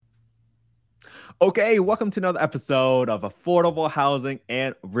Okay, welcome to another episode of Affordable Housing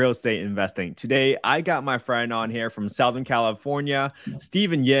and Real Estate Investing. Today, I got my friend on here from Southern California,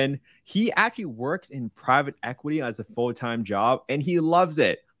 Stephen Yin. He actually works in private equity as a full-time job, and he loves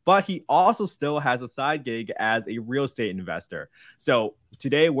it. But he also still has a side gig as a real estate investor. So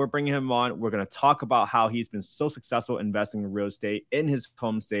today, we're bringing him on. We're going to talk about how he's been so successful investing in real estate in his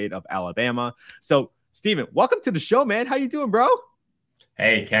home state of Alabama. So, Stephen, welcome to the show, man. How you doing, bro?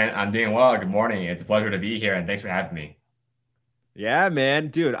 Hey, Ken, I'm doing well. Good morning. It's a pleasure to be here, and thanks for having me. Yeah, man,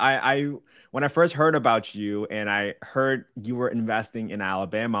 dude. When I first heard about you and I heard you were investing in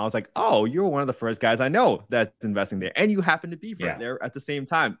Alabama, I was like, oh, you're one of the first guys I know that's investing there, and you happen to be from Yeah, there at the same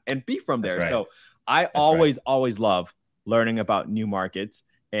time and be from that's there. right. So I That's right. always love learning about new markets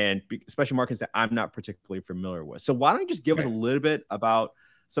and especially markets that I'm not particularly familiar with. So why don't you just give us a Right. little bit about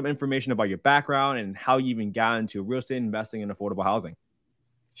some information about your background and how you even got into real estate investing and affordable housing?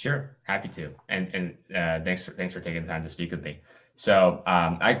 Sure. Happy to. And thanks for taking the time to speak with me. So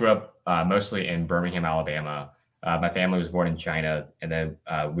I grew up mostly in Birmingham, Alabama. My family was born in China and then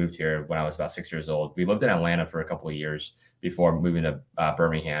moved here when I was about 6 years old. We lived in Atlanta for a couple of years before moving to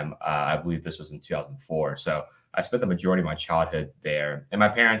Birmingham. I believe this was in 2004. So I spent the majority of my childhood there. And my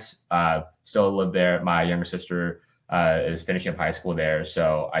parents still live there. My younger sister is finishing up high school there.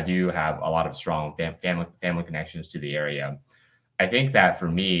 So I do have a lot of strong family connections to the area. I think that for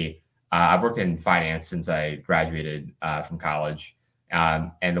me, I've worked in finance since I graduated from college.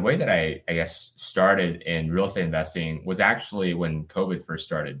 And the way that I guess, started in real estate investing was actually when COVID first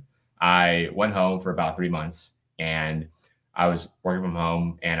started. I went home for about 3 months and I was working from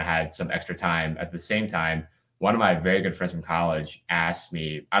home and I had some extra time. At the same time, one of my very good friends from college asked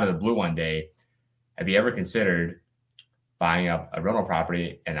me out of the blue one day, have you ever considered buying up a rental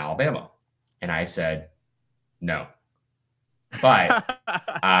property in Alabama? And I said, no. But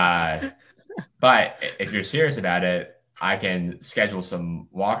uh, but if you're serious about it, I can schedule some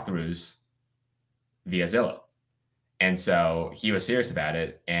walkthroughs via Zillow. And so he was serious about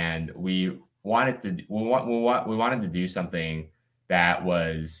it, and we wanted to do something that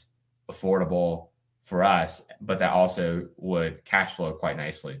was affordable for us, but that also would cash flow quite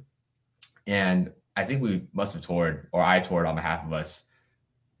nicely. And I think we must have toured, or I toured on behalf of us,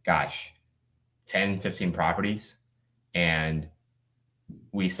 gosh, 10, 15 properties. And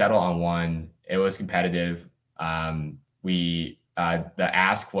we settled on one. It was competitive. We The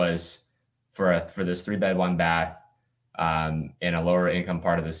ask was for this 3 bed 1 bath in a lower income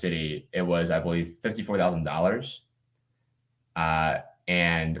part of the city. It was, I believe, $54,000,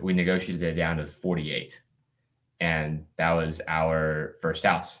 and we negotiated it down to 48, and that was our first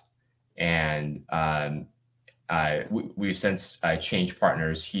house. And we've since changed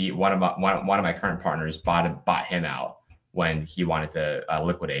partners. One of my current partners bought him out when he wanted to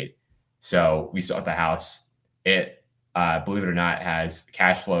liquidate. So we sold the house. It, believe it or not, has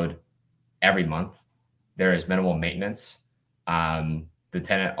cash flowed every month. There is minimal maintenance. The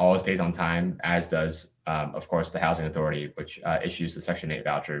tenant always pays on time, as does, of course, the housing authority, which issues the Section 8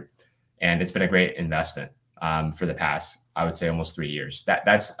 voucher. And it's been a great investment for the past, I would say, almost 3 years.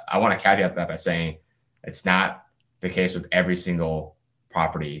 I want to caveat that by saying it's not the case with every single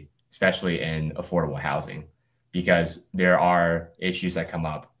property, especially in affordable housing, because there are issues that come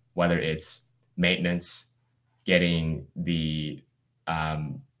up, whether it's maintenance, getting the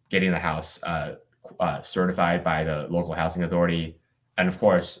getting the house certified by the local housing authority, and of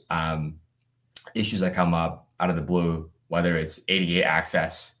course, issues that come up out of the blue, whether it's ADA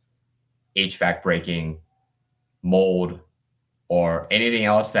access, HVAC breaking, mold, or anything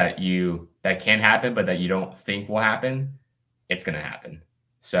else that can happen, but that you don't think will happen. It's going to happen.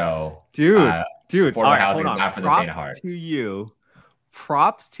 So, Dude, uh, dude. All affordable right, housing hold is on. not for the faint of heart.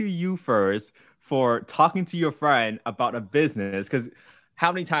 Props to you first for talking to your friend about a business. Because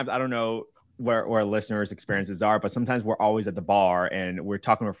how many times, I don't know where listeners' experiences are, but sometimes we're always at the bar and we're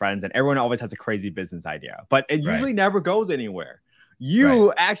talking with friends and everyone always has a crazy business idea, but it Right. usually never goes anywhere. Right.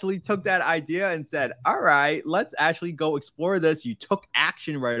 You actually took that idea and said, all right, let's actually go explore this. You took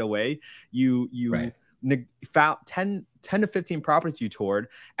action right away. You Right. found 10 to 15 properties you toured,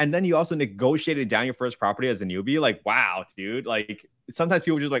 and then you also negotiated down your first property as a newbie. Like, wow, dude. Like, sometimes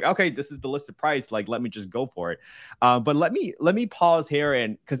people just like, okay, this is the listed price. Like, let me just go for it. But let me pause here,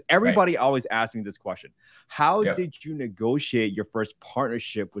 and because Right. everybody always asks me this question: how Yep. did you negotiate your first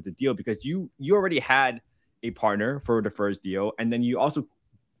partnership with the deal? Because you already had a partner for the first deal, and then you also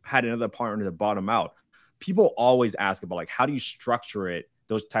had another partner to bottom out. People always ask about like how do you structure it,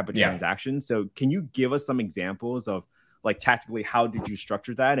 those type of Yeah. transactions. So can you give us some examples of like tactically how did you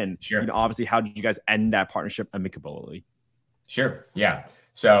structure that, and Sure. obviously how did you guys end that partnership amicably? Sure. Yeah.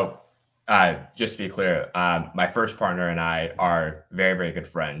 So Just to be clear, my first partner and I are very, very good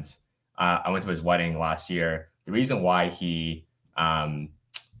friends. I went to his wedding last year. The reason why he um,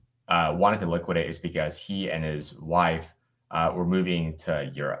 wanted to liquidate is because he and his wife were moving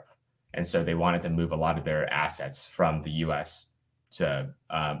to Europe, and so they wanted to move a lot of their assets from the U.S. To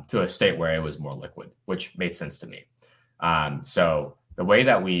a state where it was more liquid, which made sense to me. So the way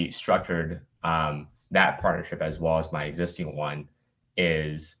that we structured that partnership, as well as my existing one,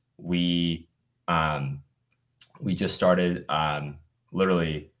 is um, we just started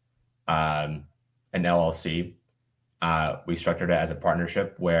literally an LLC. We structured it as a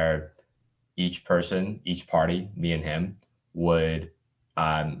partnership where each person, each party, me and him, would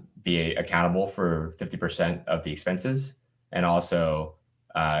be accountable for 50% of the expenses, and also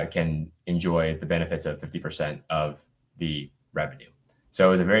can enjoy the benefits of 50% of the revenue. So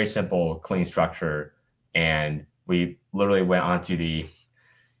it was a very simple, clean structure. And we literally went onto the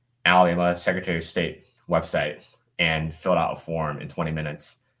Alabama Secretary of State website and filled out a form in 20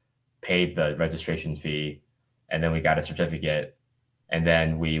 minutes, paid the registration fee, and then we got a certificate. And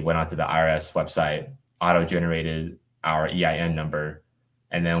then we went onto the IRS website, auto generated our EIN number,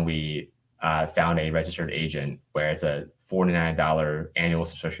 and then we found a registered agent where it's a $49 annual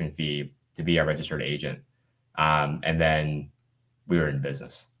subscription fee to be our registered agent. And then we were in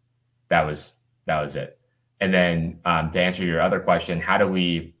business. That was it. And then to answer your other question, how do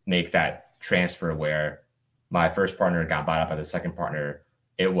we make that transfer where my first partner got bought up by the second partner?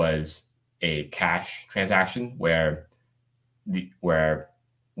 It was a cash transaction where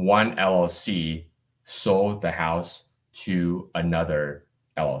one LLC sold the house to another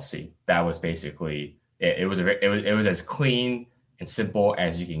LLC. That was basically it. It was as clean and simple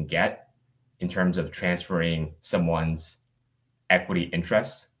as you can get in terms of transferring someone's equity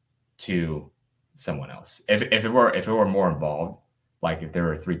interest to someone else. If it were more involved, like if there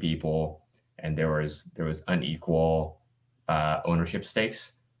were three people and there was unequal ownership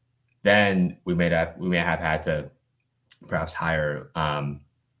stakes, then we may have had to perhaps hire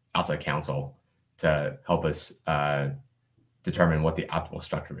outside counsel to help us determine what the optimal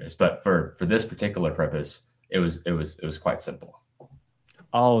structure is. But for this particular purpose, it was quite simple.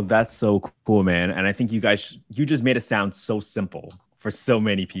 Oh, that's so cool, man. And I think you just made it sound so simple for so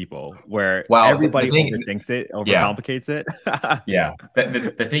many people where Well, the everybody thing, overthinks it, yeah, overcomplicates it. yeah.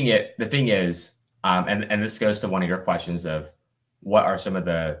 The thing is, and this goes to one of your questions of what are some of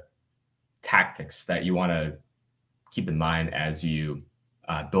the tactics that you want to keep in mind as you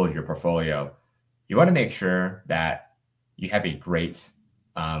build your portfolio. You want to make sure that you have a great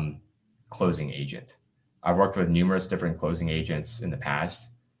um, closing agent. I've worked with numerous different closing agents in the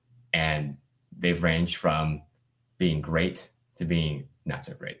past, and they've ranged from being great to being not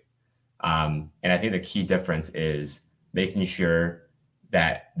so great. And I think the key difference is making sure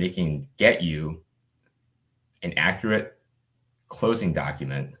that they can get you an accurate closing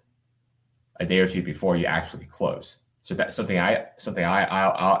document a day or two before you actually close. So that's something I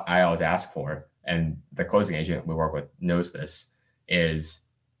always ask for, and the closing agent we work with knows this. Is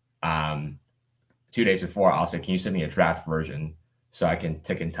 2 days before I'll say, "Can you send me a draft version so I can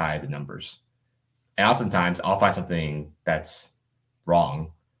tick and tie the numbers?" And oftentimes I'll find something that's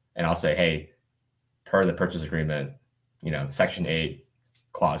wrong, and I'll say, "Hey, per the purchase agreement, Section 8,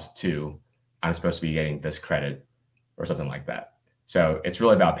 Clause 2, I'm supposed to be getting this credit," or something like that. So it's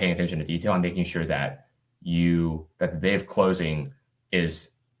really about paying attention to detail and making sure that the day of closing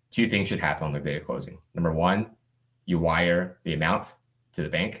is two things should happen on the day of closing. Number one, you wire the amount to the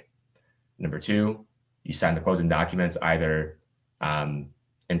bank. Number two, you sign the closing documents either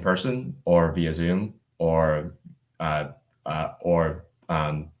in person or via Zoom or in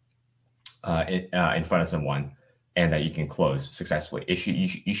front of someone, and that you can close successfully.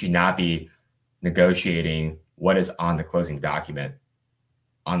 You should not be negotiating what is on the closing document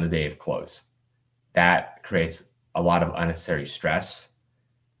on the day of close. That creates a lot of unnecessary stress,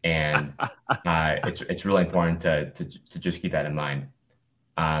 and it's really important to just keep that in mind.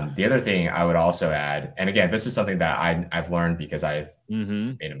 The other thing I would also add, and again, this is something that I've learned because I've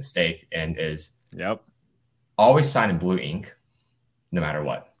Hmm. made a mistake, and is Yep. always sign in blue ink, no matter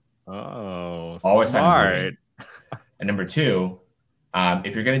what. Oh, Always sign in blue ink. smart. And number two,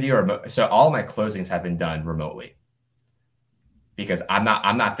 if you're going to do a remote, so all my closings have been done remotely because I'm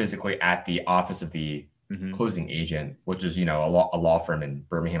not physically at the office of the Hmm. closing agent, which is a law firm in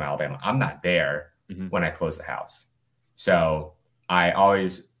Birmingham, Alabama. I'm not there Hmm. when I close the house, so I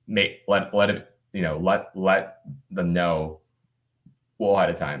always let it let them know well ahead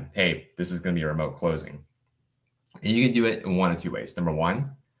of time. Hey, this is going to be a remote closing, and you can do it in one of two ways. Number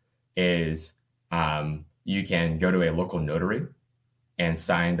one is you can go to a local notary and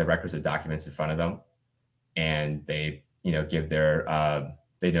sign the requisite documents in front of them, and they give their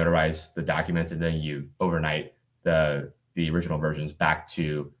they notarize the documents, and then you overnight the original versions back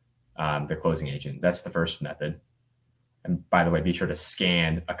to the closing agent. That's the first method. And by the way, be sure to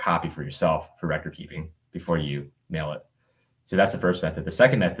scan a copy for yourself for record keeping before you mail it. So that's the first method. The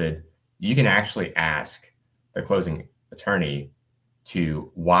second method, you can actually ask the closing attorney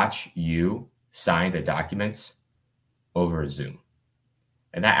to watch you sign the documents over Zoom.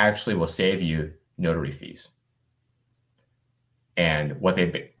 And that actually will save you notary fees. And what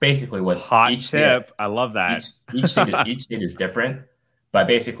they basically what Hot each tip. state, I love that. each state is different, but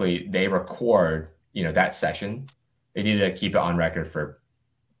basically they record that session. They need to keep it on record for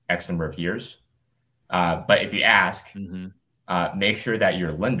X number of years. But if you ask, make sure that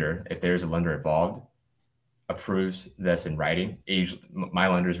your lender, if there's a lender involved, approves this in writing. My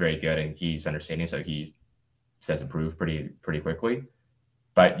lender is very good and he's understanding, so he says approve pretty quickly.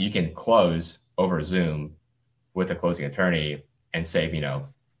 But you can close over Zoom with a closing attorney and save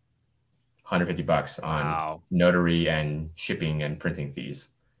 $150 on notary and shipping and printing fees.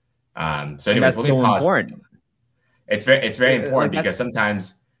 So anyways, let me pause. Important. It's very important because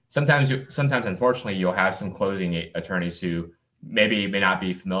sometimes unfortunately you'll have some closing attorneys who may not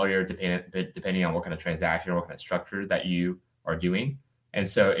be familiar depending on what kind of transaction or what kind of structure that you are doing. And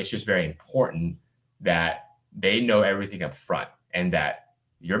so it's just very important that they know everything up front and that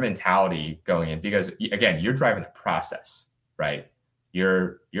your mentality going in, because again, you're driving the process, right?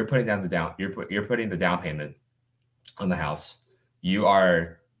 You're putting down you're putting the down payment on the house. You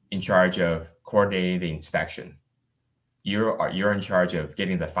are in charge of coordinating the inspection. You're in charge of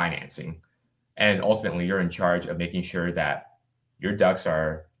getting the financing, and ultimately you're in charge of making sure that your ducks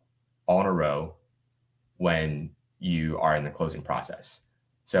are all in a row when you are in the closing process.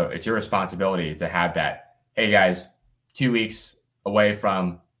 So it's your responsibility to have that. Hey guys, 2 weeks away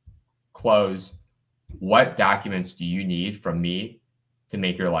from close, what documents do you need from me to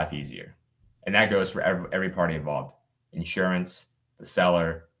make your life easier? And that goes for every party involved: insurance, the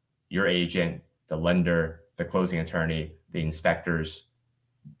seller, your agent, the lender, the closing attorney, the inspectors.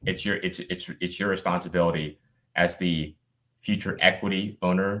 It's your responsibility as the future equity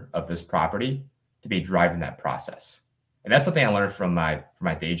owner of this property to be driving that process. And that's something I learned from my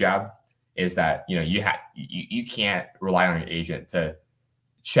day job, is that you can't rely on your agent to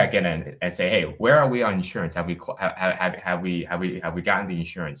check in and say, hey, where are we on insurance? Have we gotten the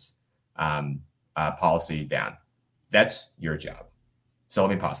insurance policy down? That's your job. So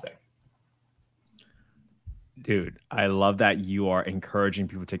let me pause there. Dude, I love that you are encouraging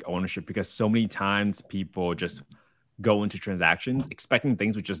people to take ownership, because so many times people just go into transactions expecting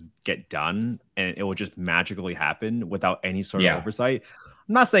things would just get done and it will just magically happen without any sort of oversight.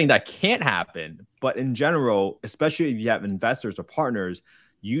 I'm not saying that can't happen, but in general, especially if you have investors or partners,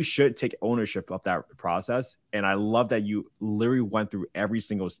 you should take ownership of that process. And I love that you literally went through every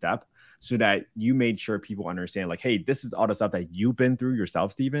single step so that you made sure people understand, like, hey, this is all the stuff that you've been through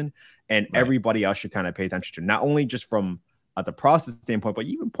yourself, Stephen, and everybody else should kind of pay attention to, not only just from the process standpoint, but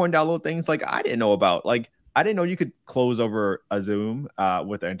you even pointed out little things like I didn't know about. Like, I didn't know you could close over a Zoom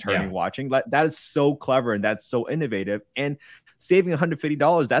with an attorney watching. That is so clever and that's so innovative. And saving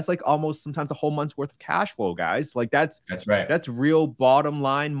 $150, that's like almost sometimes a whole month's worth of cash flow, guys. Like that's right. That's real bottom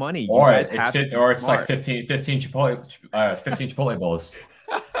line money. Or it's like 15 Chipotle bowls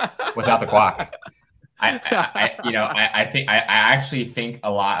without the guac. I actually think a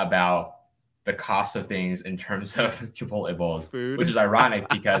lot about the cost of things in terms of Chipotle bowls, which is ironic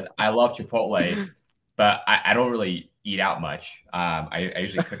because I love Chipotle, but I don't really eat out much. I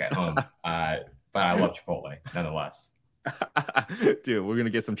usually cook at home, but I love Chipotle nonetheless. Dude, we're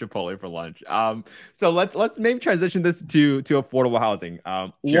gonna get some Chipotle for lunch. So let's maybe transition this to affordable housing.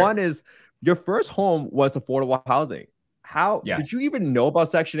 Sure. One is, your first home was affordable housing. How did you even know about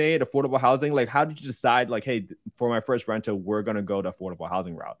Section 8 affordable housing? Like, how did you decide, like, hey, for my first rental, we're gonna go to affordable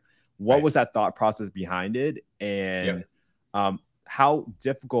housing route? What was that thought process behind it? And how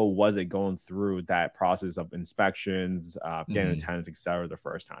difficult was it going through that process of inspections, getting the tenants, et cetera, the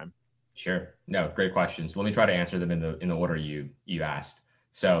first time? Sure. No, great questions. Let me try to answer them in the order you asked.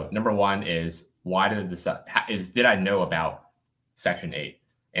 So number one is, did I know about Section 8?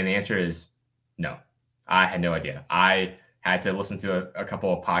 And the answer is no. I had no idea. I had to listen to a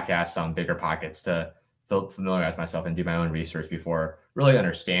couple of podcasts on Bigger Pockets to familiarize myself and do my own research before really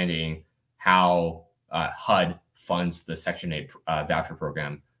understanding how HUD funds the Section 8 voucher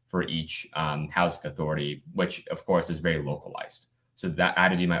program for each housing authority, which of course is very localized. So that I had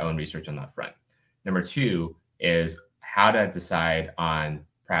to do my own research on that front. Number two is, how to decide on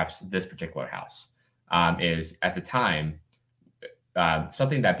perhaps this particular house. Is at the time,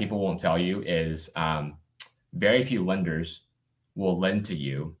 something that people won't tell you is very few lenders will lend to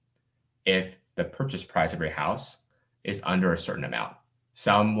you if the purchase price of your house is under a certain amount.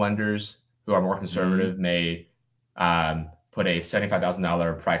 Some lenders who are more conservative may put a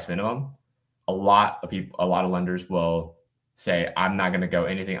 $75,000 price minimum. A lot of lenders will say, I'm not going to go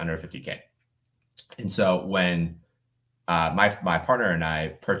anything under 50K. And so when my partner and I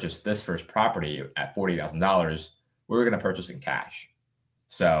purchased this first property at $40,000, we were going to purchase in cash.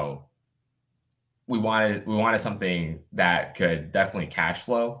 So we wanted something that could definitely cash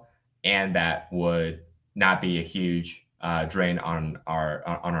flow and that would not be a huge drain on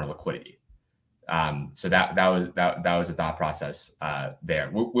our liquidity. So that was a thought process there.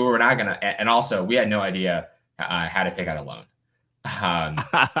 We were not gonna, and also we had no idea how to take out a loan.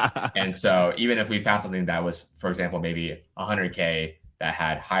 And so even if we found something that was, for example, maybe 100K that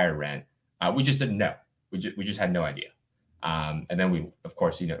had higher rent, we just didn't know. We just had no idea. And then we, of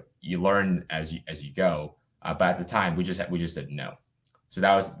course, you learn as you go. But at the time, we just didn't know. So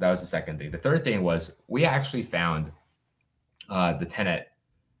that was the second thing. The third thing was we actually found the tenant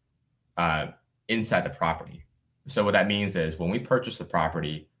inside the property. So what that means is when we purchased the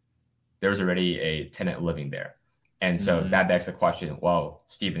property, there's already a tenant living there. And so that begs the question, well,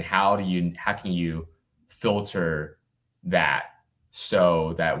 Stephen, how can you filter that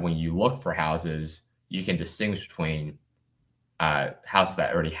so that when you look for houses, you can distinguish between houses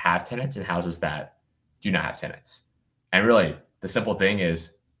that already have tenants and houses that do not have tenants? And really, the simple thing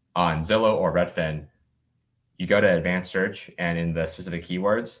is on Zillow or Redfin, you go to advanced search and in the specific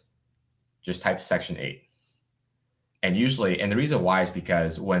keywords, just type Section 8. And the reason why is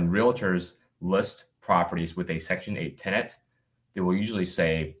because when realtors list properties with a Section 8 tenant, they will usually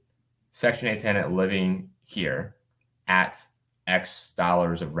say Section 8 tenant living here at X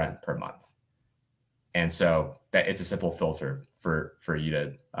dollars of rent per month. And so that it's a simple filter for you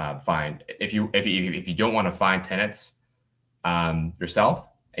to find. If you don't want to find tenants yourself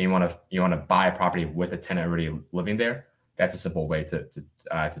and you want to buy a property with a tenant already living there, that's a simple way to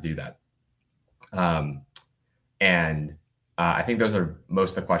do that. I think those are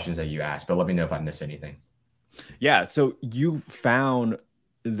most of the questions that you asked, but let me know if I missed anything. Yeah. So you found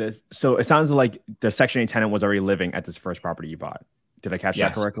this. So it sounds like the Section 8 tenant was already living at this first property you bought. Did I catch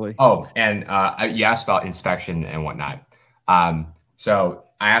that correctly? Oh, and you asked about inspection and whatnot. So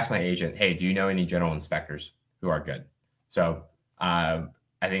I asked my agent, hey, do you know any general inspectors who are good? So I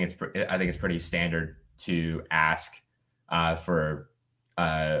think it's pretty standard to ask for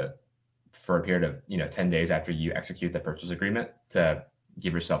a period of 10 days after you execute the purchase agreement to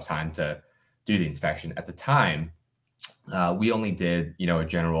give yourself time to do the inspection. At the time, we only did a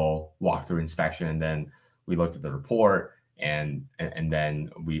general walkthrough inspection, and then we looked at the report, and then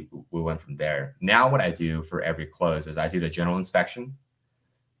we went from there. Now what I do for every close is I do the general inspection,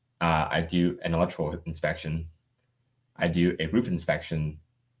 I do an electrical inspection, I do a roof inspection,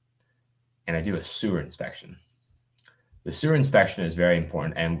 and I do a sewer inspection. The sewer inspection is very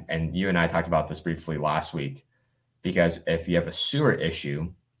important, and you and I talked about this briefly last week, because if you have a sewer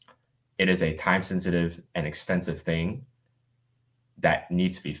issue, it is a time-sensitive and expensive thing that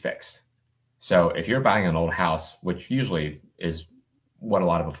needs to be fixed. So if you're buying an old house, which usually is what a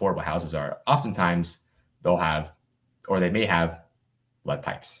lot of affordable houses are, oftentimes they may have lead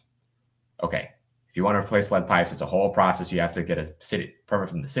pipes. Okay, if you want to replace lead pipes, it's a whole process. You have to get a permit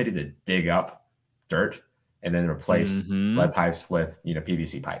from the city to dig up dirt and then replace lead pipes with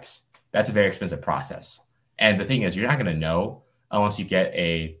PVC pipes. That's a very expensive process. And the thing is, you're not going to know unless you get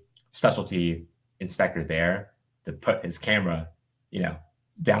a specialty inspector there to put his camera,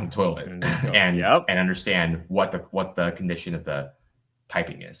 down the toilet and understand what the condition of the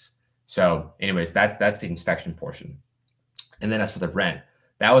piping is. So, anyways, that's the inspection portion. And then as for the rent,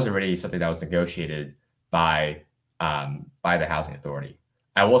 that was already something that was negotiated by the housing authority.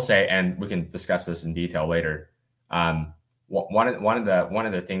 I will say, and we can discuss this in detail later. One of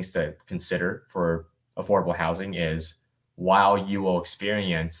the things to consider for affordable housing is while you will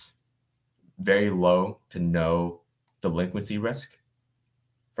experience very low to no delinquency risk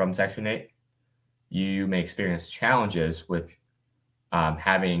from Section 8, you may experience challenges with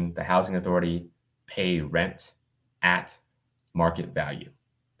having the housing authority pay rent at market value.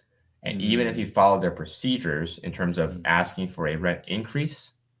 And even if you follow their procedures in terms of asking for a rent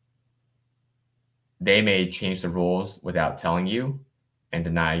increase, they may change the rules without telling you and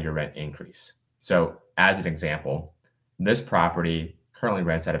deny your rent increase. So as an example, this property currently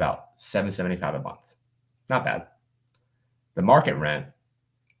rents at about $775 a month. Not bad. The market rent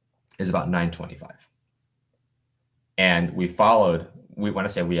is about $925. And when I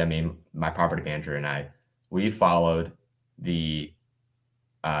say we, I mean my property manager and I, we followed the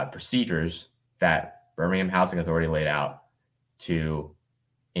procedures that Birmingham Housing Authority laid out to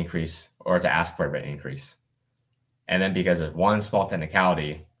increase or to ask for a rent increase. And then because of one small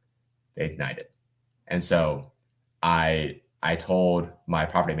technicality, they denied it. And so I told my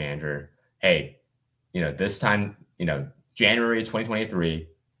property manager, hey, this time, January 2023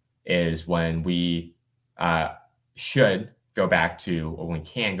 is when we should go back to, or when we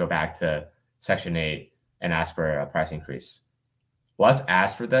can go back to Section 8 and ask for a price increase. Let's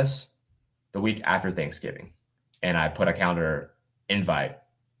ask for this the week after Thanksgiving. And I put a calendar invite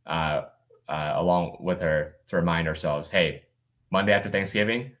along with her to remind ourselves, hey, Monday after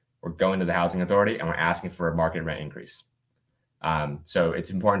Thanksgiving, we're going to the housing authority and we're asking for a market rent increase. So it's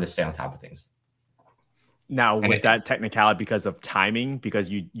important to stay on top of things. Now, was that technicality because of timing? Because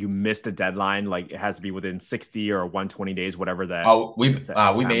you missed a deadline, like it has to be within 60 or 120 days, whatever that. Oh, we made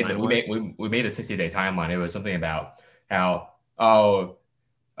a 60-day timeline. It was something about how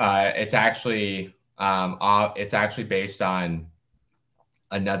it's actually based on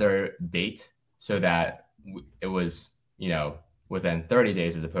another date, so that it was within 30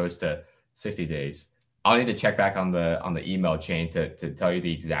 days as opposed to 60 days. I'll need to check back on the email chain to tell you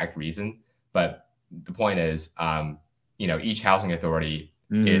the exact reason, but the point is, each housing authority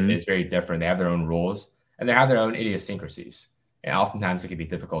is very different. They have their own rules and they have their own idiosyncrasies. And oftentimes it can be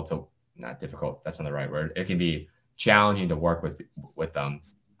not difficult, that's not the right word. It can be challenging to work with them,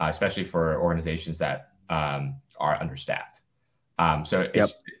 especially for organizations that are understaffed. So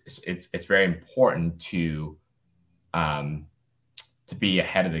it's very important to be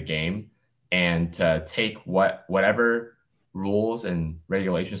ahead of the game and to take whatever rules and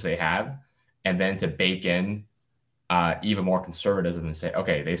regulations they have, and then to bake in even more conservatism and say,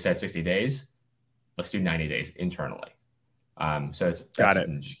 okay, they said 60 days, let's do 90 days internally. So that's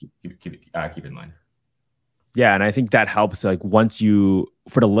something to just keep in mind. Yeah, and I think that helps. Like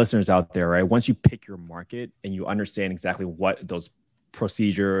for the listeners out there, right? Once you pick your market and you understand exactly what those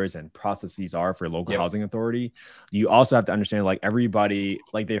procedures and processes are for local housing authority, you also have to understand, like, everybody,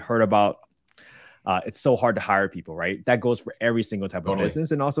 like, they heard about it's so hard to hire people, right? That goes for every single type of business,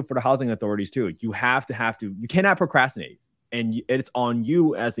 and also for the housing authorities too. You you cannot procrastinate, and it's on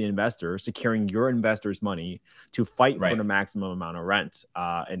you as the investor securing your investors' money to fight for the maximum amount of rent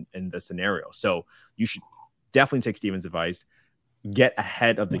in the scenario. So you should definitely take Steven's advice, get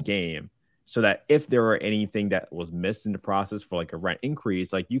ahead of the game, so that if there are anything that was missed in the process for like a rent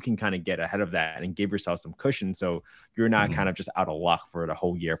increase, like you can kind of get ahead of that and give yourself some cushion, so you're not kind of just out of luck for the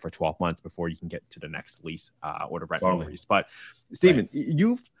whole year for 12 months before you can get to the next lease or the rent increase. But Steven,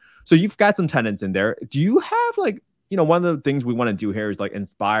 you've got some tenants in there. Do you have, like, one of the things we want to do here is like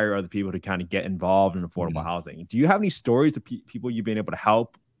inspire other people to kind of get involved in affordable housing. Do you have any stories of people you've been able to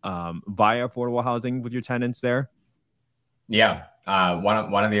help via affordable housing with your tenants there? Yeah.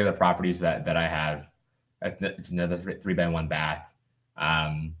 One of the other properties that I have, it's another 3-bed, 1-bath.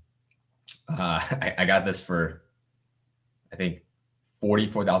 I got this for, I think,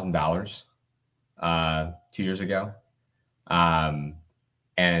 $44,000 2 years ago. And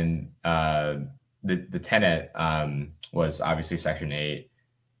the tenant was obviously Section 8.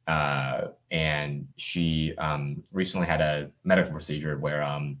 And she recently had a medical procedure where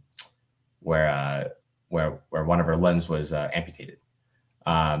one of her limbs was amputated.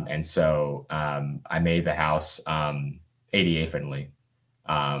 And so I made the house ADA friendly,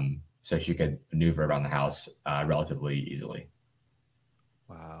 so she could maneuver around the house relatively easily.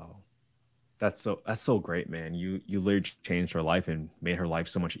 Wow. That's so great, man. You literally changed her life and made her life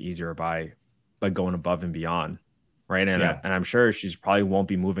so much easier by going above and beyond. Right. And I'm sure she's probably won't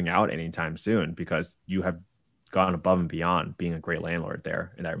be moving out anytime soon because you have gone above and beyond being a great landlord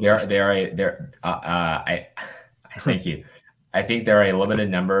there in that relationship. Thank you. I think there are a limited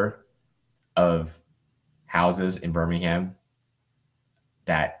number of houses in Birmingham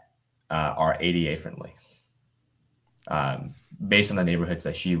that are ADA friendly, based on the neighborhoods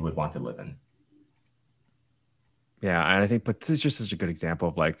that she would want to live in. Yeah, and I think, but this is just such a good example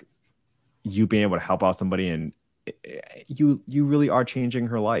of like you being able to help out somebody, and you really are changing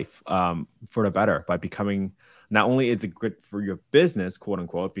her life for the better by becoming. Not only is it good for your business, quote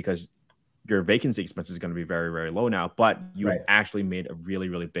unquote, because your vacancy expense is going to be very, very low now, but you actually made a really,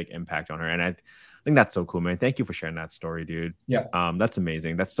 really big impact on her. And I think that's so cool, man. Thank you for sharing that story, dude. Yeah. That's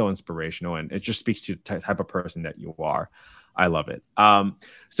amazing. That's so inspirational. And it just speaks to the type of person that you are. I love it.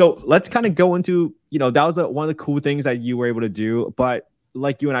 So let's kind of go into, that was one of the cool things that you were able to do. But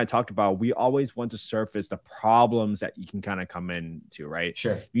like you and I talked about, we always want to surface the problems that you can kind of come into, right?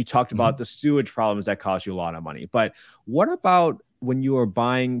 Sure. You talked about the sewage problems that cost you a lot of money, but what about when you are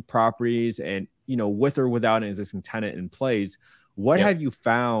buying properties and, with or without an existing tenant in place, What Yep. have you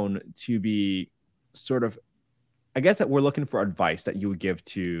found to be sort of, I guess that we're looking for advice that you would give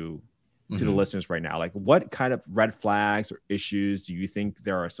to the Hmm. listeners right now. Like, what kind of red flags or issues do you think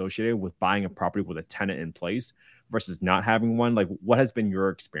there are associated with buying a property with a tenant in place versus not having one? Like, what has been your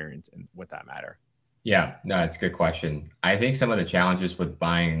experience with that matter? Yeah, no, it's a good question. I think some of the challenges with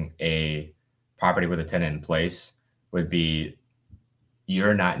buying a property with a tenant in place would be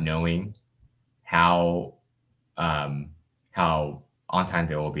you're not knowing how um, how on time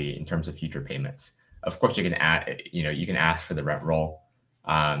they will be in terms of future payments. Of course, you can add, you can ask for the rent roll,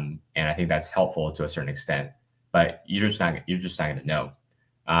 and I think that's helpful to a certain extent. But you're just not going to know.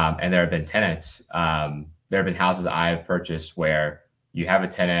 And there have been tenants. There have been houses I've purchased where you have a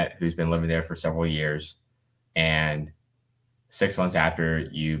tenant who's been living there for several years, and 6 months after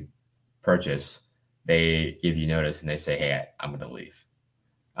you purchase, they give you notice and they say, "Hey, I'm going to leave."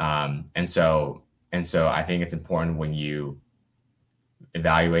 And so I think it's important when you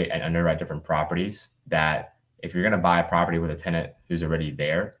evaluate and underwrite different properties that if you're going to buy a property with a tenant who's already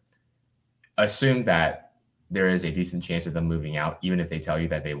there, assume that there is a decent chance of them moving out, even if they tell you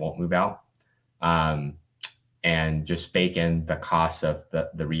that they won't move out. Um, and just bake in the costs of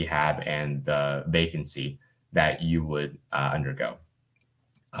the rehab and the vacancy that you would undergo.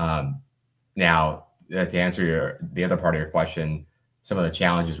 Um, Now, to answer the other part of your question, some of the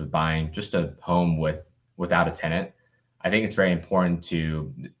challenges with buying just a home without a tenant, I think it's very important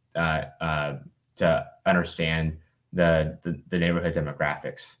uh, uh, to understand the neighborhood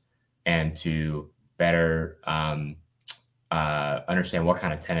demographics and to better understand what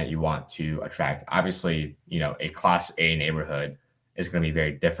kind of tenant you want to attract. Obviously, a Class A neighborhood is going to be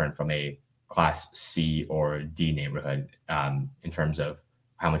very different from a Class C or D neighborhood in terms of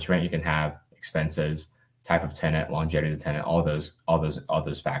how much rent you can have, expenses, type of tenant, longevity of the tenant, all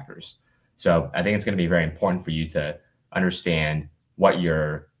those factors. So I think it's going to be very important for you to understand what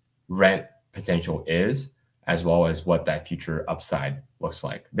your rent potential is, as well as what that future upside looks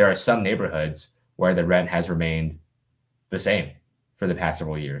like. There are some neighborhoods where the rent has remained the same for the past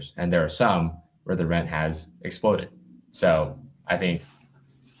several years, and there are some where the rent has exploded. So I think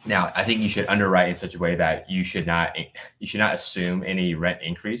I think you should underwrite in such a way that you should not assume any rent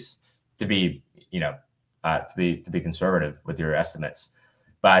increase to be to be conservative with your estimates.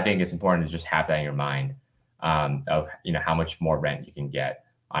 But I think it's important to just have that in your mind of how much more rent you can get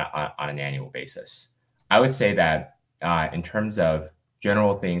on an annual basis. I would say that in terms of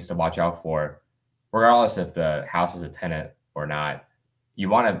general things to watch out for, regardless if the house is a tenant or not, you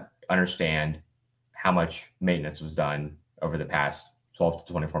want to understand how much maintenance was done over the past 12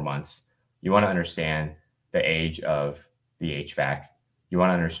 to 24 months. You want to understand the age of the HVAC. You want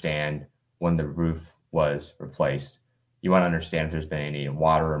to understand when the roof was replaced. You want to understand if there's been any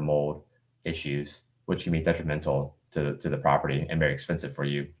water or mold issues, which can be detrimental to the property and very expensive for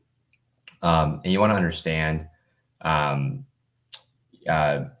you. And you want to understand um,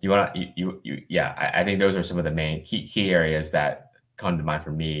 you want to yeah, I think those are some of the main key areas that come to mind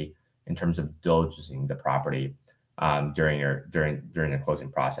for me in terms of diligencing the property during the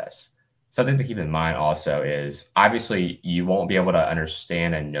closing process. Something to keep in mind also is obviously you won't be able to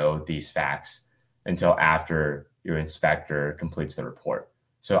understand and know these facts until after your inspector completes the report.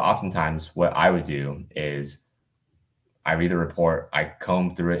 So oftentimes what I would do is I read the report, I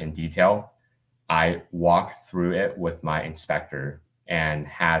comb through it in detail, I walk through it with my inspector and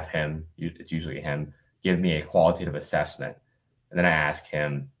have him, it's usually him, give me a qualitative assessment. And then I ask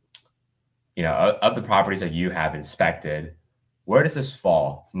him, of the properties that you have inspected, where does this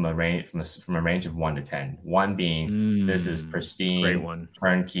fall from a range of 1 to 10? One being this is Great pristine, one.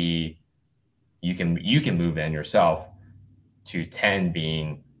 turnkey, you can move in yourself, to 10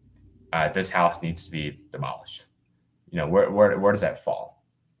 being this house needs to be demolished. Where does that fall?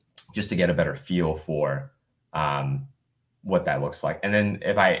 Just to get a better feel for um, what that looks like. And then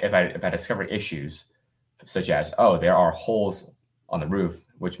if I discover issues such as, oh, there are holes on the roof,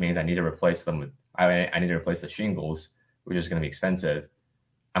 which means I need to replace them with I need to replace the shingles, which is going to be expensive.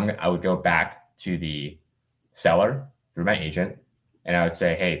 I would go back to the seller through my agent, and I would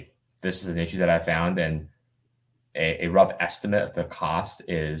say, hey, this is an issue that I found, and a rough estimate of the cost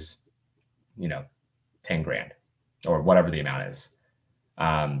is, 10 grand or whatever the amount is.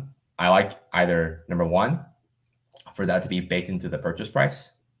 I like either number one, for that to be baked into the purchase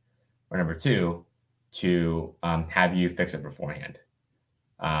price, or number two, to have you fix it beforehand.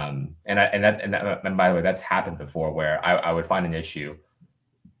 And by the way, that's happened before where I would find an issue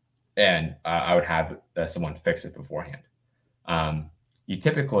and I would have someone fix it beforehand. You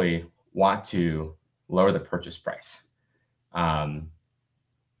typically want to lower the purchase price. Um,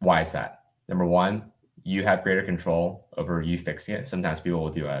 why is that? Number one, you have greater control over you fixing it. Sometimes people will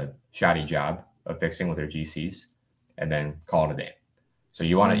do a shoddy job of fixing with their GCs and then call it a day. So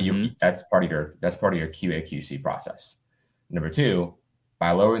you want to that's part of your QA/QC process. Number two,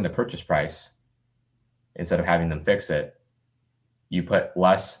 by lowering the purchase price, instead of having them fix it, you put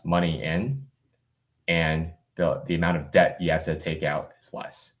less money in, and the amount of debt you have to take out is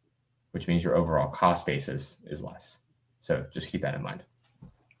less, which means your overall cost basis is less. So just keep that in mind.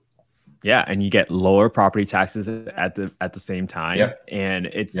 Yeah, and you get lower property taxes at the same time. Yep. And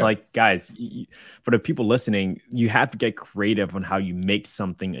it's like, guys, for the people listening, you have to get creative on how you make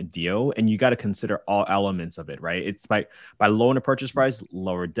something a deal, and you got to consider all elements of it, right? It's by lowering the purchase price,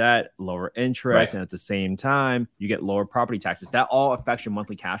 lower debt, lower interest, and at the same time, you get lower property taxes. That all affects your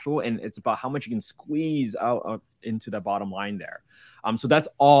monthly cash flow, and it's about how much you can squeeze out into the bottom line there. So that's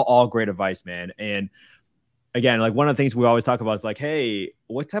all great advice, man. And again, like one of the things we always talk about is like, hey,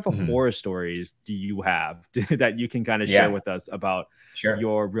 what type of horror stories do you have that you can kind of share with us about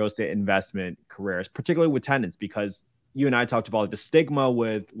your real estate investment careers, particularly with tenants? Because you and I talked about the stigma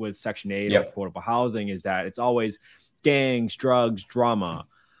with Section 8 of affordable housing is that it's always gangs, drugs, drama.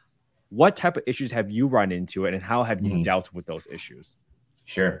 What type of issues have you run into it, and how have you dealt with those issues?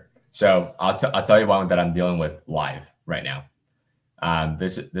 Sure. So I'll tell you one that I'm dealing with live right now.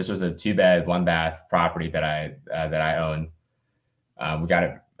 This was a 2-bed, 1-bath property that I own. We got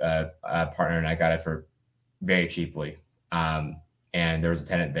it, a partner and I got it for very cheaply. And there was a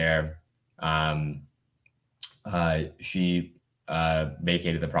tenant there. She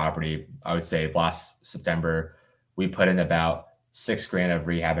vacated the property. I would say last September. We put in about $6,000 of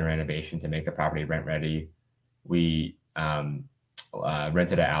rehab and renovation to make the property rent ready. We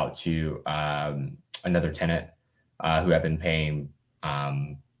rented it out to another tenant who had been paying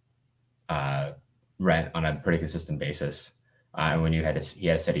rent on a pretty consistent basis. And when he had a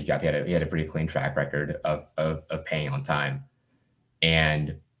steady job, he had a pretty clean track record of paying on time.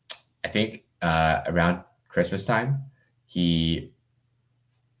 And I think around Christmas time, he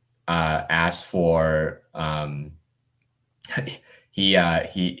asked for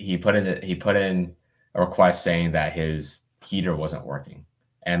he put in a request saying that his heater wasn't working.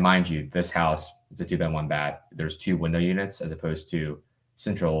 And mind you, this house is a 2-bed, 1-bath. There's 2 window units as opposed to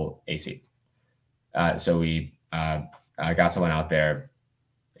central AC. So we got someone out there.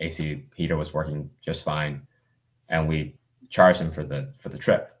 AC heater was working just fine, and we charged him for the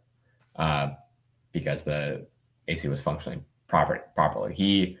trip because the AC was functioning properly.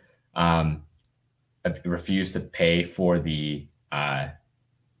 He refused to pay for the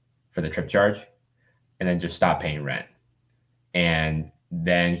trip charge, and then just stopped paying rent. And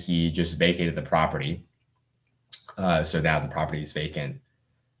then he just vacated the property. So now the property is vacant.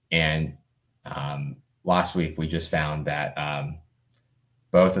 And last week we just found that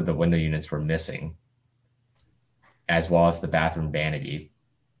both of the window units were missing, as well as the bathroom vanity.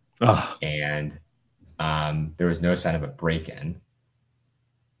 And there was no sign of a break-in.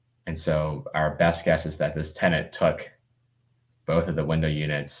 And so our best guess is that this tenant took both of the window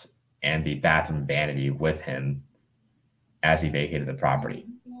units and the bathroom vanity with him as he vacated the property.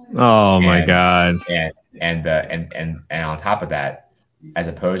 My God. And on top of that, as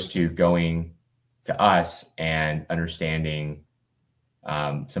opposed to going to us and understanding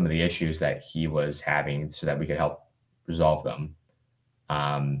some of the issues that he was having so that we could help resolve them,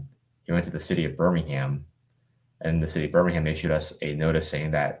 he went to the city of Birmingham, and the city of Birmingham issued us a notice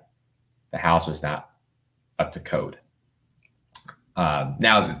saying that the house was not up to code.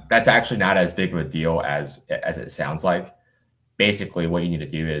 Now, that's actually not as big of a deal as it sounds like. Basically, what you need to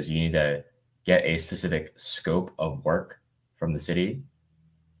do is you need to get a specific scope of work from the city: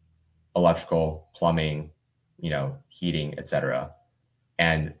 electrical, plumbing, heating, etc.,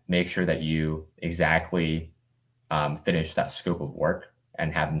 and make sure that you exactly finish that scope of work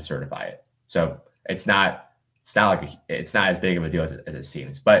and have them certify it. So it's not as big of a deal as it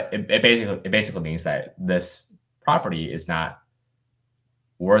seems, but it basically means that this property is not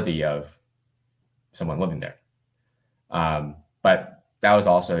worthy of someone living there. But that was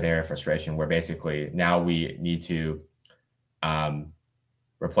also an area of frustration where basically now we need to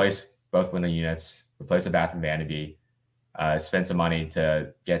replace both window units, replace the bathroom vanity, spend some money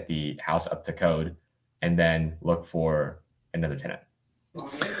to get the house up to code, and then look for another tenant.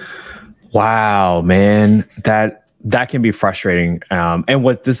 Wow, man, that can be frustrating. And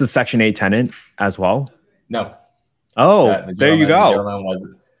was this a Section 8 tenant as well? No. There you go.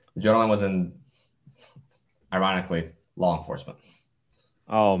 The gentleman was in, ironically, law enforcement.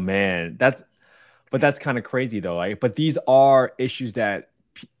 Oh man, that's kind of crazy though. Like, but these are issues that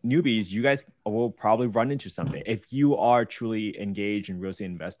newbies, you guys will probably run into someday. If you are truly engaged in real estate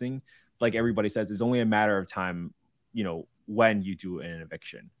investing, like everybody says, it's only a matter of time, when you do an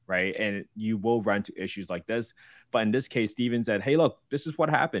eviction, right? And you will run into issues like this. But in this case, Steven said, hey, look, this is what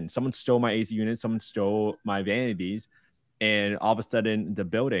happened. Someone stole my AC unit, someone stole my vanities, and all of a sudden the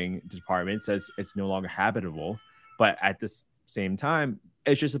building department says it's no longer habitable. But at this same time,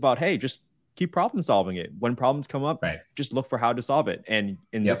 it's just about, hey, just keep problem solving it. When problems come up, just look for how to solve it. And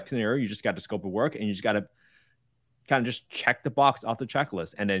in this scenario, you just got to scope of work, and you just got to kind of just check the box off the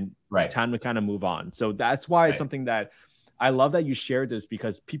checklist, and then time to kind of move on. So that's why it's something that I love that you shared this,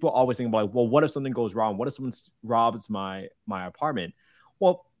 because people always think about, like, well, what if something goes wrong? What if someone robs my apartment?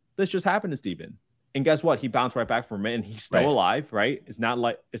 Well, this just happened to Steven. And guess what? He bounced right back from it, and he's still alive, right? It's not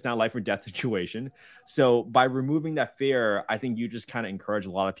life or death situation. So by removing that fear, I think you just kind of encourage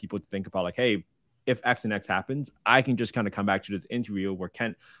a lot of people to think about, like, hey, if X and X happens, I can just kind of come back to this interview where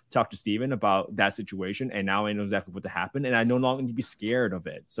Kent talked to Steven about that situation, and now I know exactly what to happen, and I no longer need to be scared of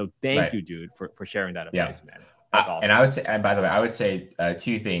it. So thank you, dude, for sharing that advice, man. That's awesome. And I would say, and by the way, I would say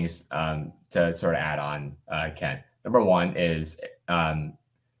two things to sort of add on, Kent. Number one is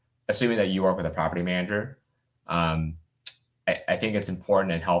assuming that you work with a property manager, I think it's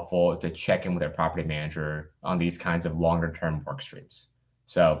important and helpful to check in with a property manager on these kinds of longer term work streams.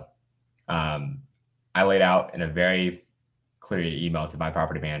 So I laid out in a very clear email to my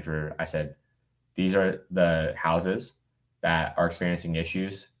property manager. I said, these are the houses that are experiencing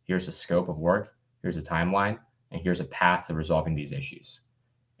issues. Here's the scope of work. Here's a timeline. And here's a path to resolving these issues.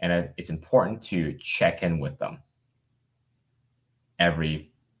 And it's important to check in with them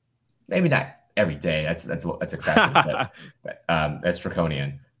maybe not every day. That's excessive, but that's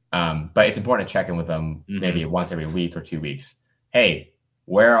draconian. But it's important to check in with them maybe once every week or 2 weeks. Hey,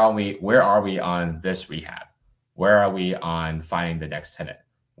 where are we on this rehab? Where are we on finding the next tenant?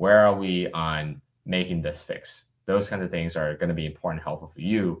 Where are we on making this fix? Those kinds of things are going to be important and helpful for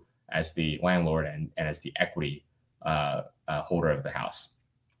you as the landlord and as the equity holder of the house.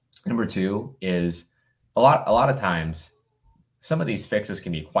 Number two is a lot of times some of these fixes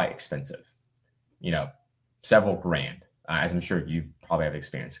can be quite expensive, several grand, as I'm sure you probably have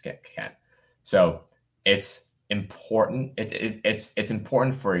experience, Ken. So it's important. It's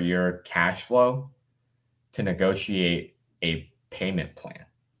important for your cash flow to negotiate a payment plan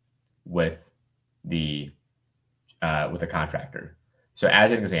with the contractor. So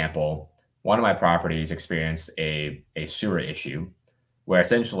as an example, one of my properties experienced a sewer issue where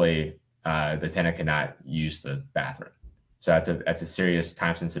essentially the tenant cannot use the bathroom. So that's a serious,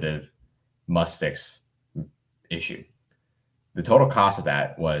 time-sensitive, must-fix issue. The total cost of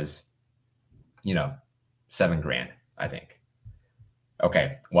that was, $7,000, I think.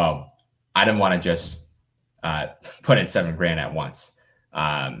 Okay, well, I didn't want to just put in $7,000 at once.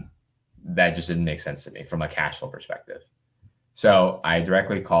 That just didn't make sense to me from a cash flow perspective. So I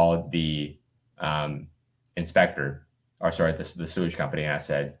directly called the the sewage company, and I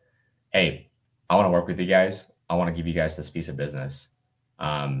said, hey, I want to work with you guys. I want to give you guys this piece of business.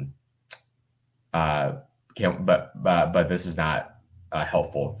 But this is not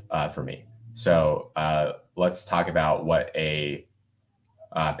helpful for me. So let's talk about what a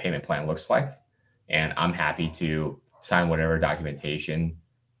payment plan looks like. And I'm happy to sign whatever documentation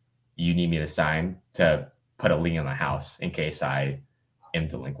you need me to sign to put a lien on the house in case I am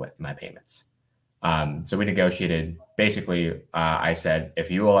delinquent in my payments. So we negotiated. Basically, I said,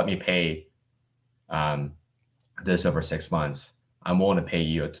 if you will let me pay this over 6 months, I'm willing to pay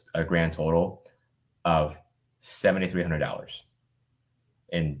you a grand total of $7,300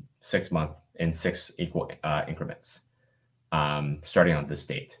 in 6 months, in 6 equal increments, starting on this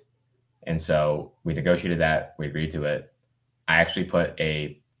date. And so we negotiated that. We agreed to it. I actually put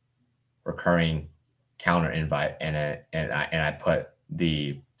a recurring counter invite and I put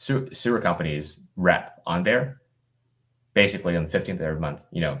the sewer company's rep on there. Basically, on the 15th of every month,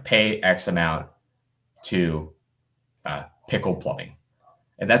 pay X amount to Pickle Plumbing,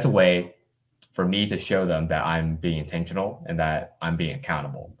 and that's a way for me to show them that I'm being intentional and that I'm being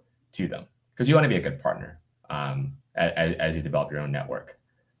accountable to them, because you want to be a good partner as you develop your own network.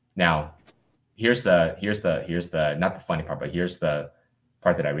 Now, here's the not the funny part, but here's the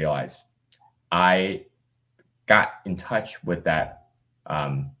part that I realized. I got in touch with that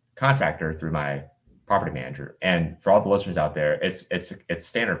contractor through my property manager, and for all the listeners out there, it's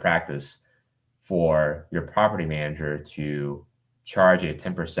standard practice for your property manager to charge a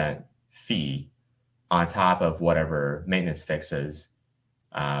 10% fee on top of whatever maintenance fixes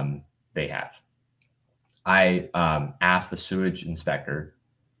they have. I asked the sewage inspector,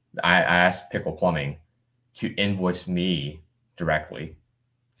 I asked Pickle Plumbing to invoice me directly,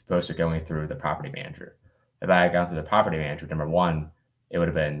 as opposed to going through the property manager. If I had gone through the property manager, number one, it would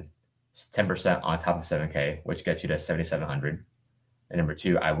have been 10% on top of 7K, which gets you to 7,700. And number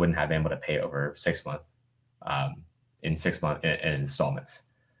two, I wouldn't have been able to pay over 6 months in 6 months in installments.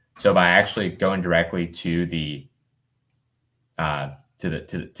 So by actually going directly to the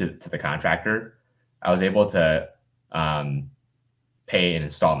contractor, I was able to pay in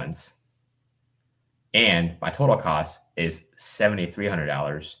installments, and my total cost is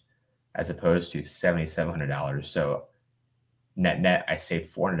 $7,300 as opposed to $7,700. So net, I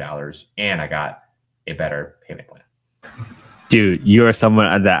saved $400, and I got a better payment plan. Dude, you are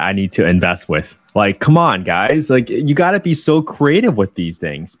someone that I need to invest with. Like, come on, guys. Like, you got to be so creative with these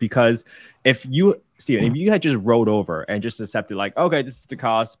things, because if you had just rolled over and just accepted, like, okay, this is the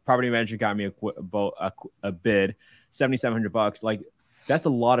cost. Property manager got me a bid, $7,700. Like, that's a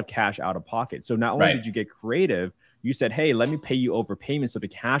lot of cash out of pocket. So not only did you get creative, you said, hey, let me pay you overpayment so the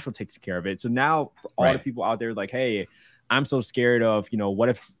cash flow takes care of it. So now for all the people out there, like, hey, I'm so scared of, what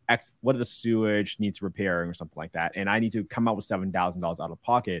if the sewage needs repairing or something like that, and I need to come out with $7,000 out of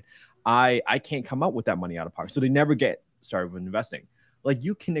pocket. I can't come up with that money out of pocket. So they never get started with investing. Like,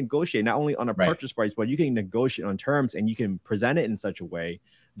 you can negotiate not only on a purchase price, but you can negotiate on terms, and you can present it in such a way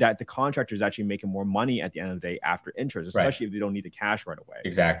that the contractor is actually making more money at the end of the day after interest, especially if they don't need the cash right away.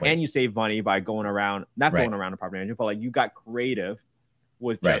 Exactly. And you save money by going around the property manager, but like, you got creative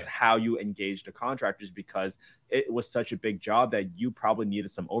with just how you engage the contractors, because it was such a big job that you probably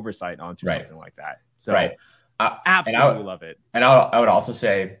needed some oversight onto something like that. So absolutely love it. And I would also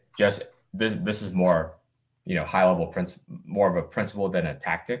say, just this is more, high level more of a principle than a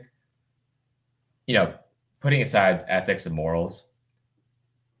tactic. Putting aside ethics and morals,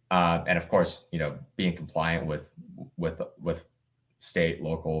 and of course, being compliant with state,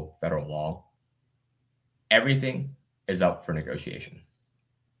 local, federal law, everything is up for negotiation.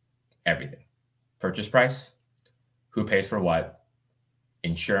 Everything. Purchase price, who pays for what,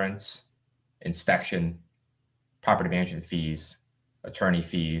 insurance, inspection, property management fees, attorney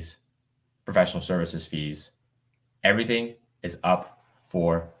fees, professional services fees. Everything is up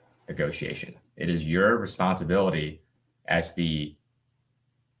for negotiation. It is your responsibility as we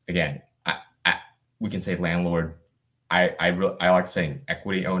can say landlord. I like saying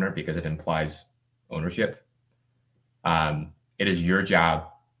equity owner because it implies ownership. It is your job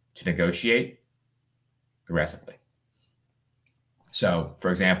to negotiate aggressively. So, for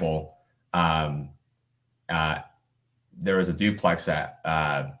example, there was a duplex that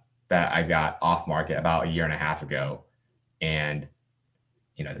I got off market about a year and a half ago, and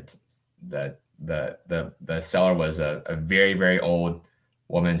the seller was a very, very old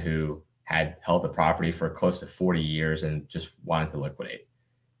woman who had held the property for close to 40 years and just wanted to liquidate.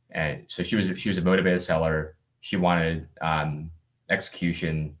 And so she was a motivated seller. She wanted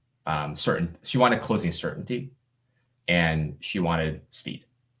execution. She wanted closing certainty, and she wanted speed.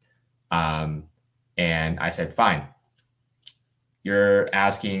 And I said, fine, you're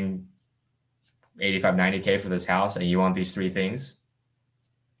asking 85, 90K for this house, and you want these three things.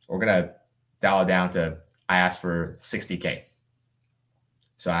 We're going to dial it down to, I asked for 60K.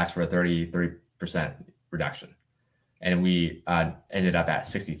 So I asked for a 33% reduction, and we ended up at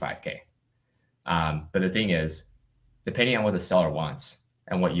 65K. But the thing is, depending on what the seller wants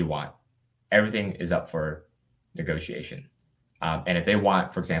and what you want, everything is up for negotiation. And if they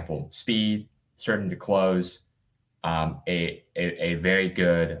want, for example, speed, certain to close, a very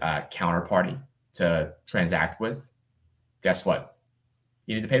good counterparty to transact with, guess what?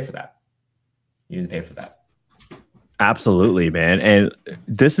 You need to pay for that. Absolutely, man. And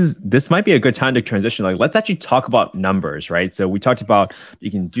this might be a good time to transition. Like, let's actually talk about numbers, right? So we talked about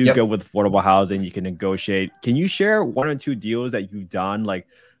you can do good with affordable housing, you can negotiate. Can you share one or two deals that you've done? Like,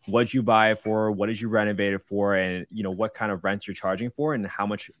 what did you buy it for? What did you renovate it for? And what kind of rents you're charging for, and how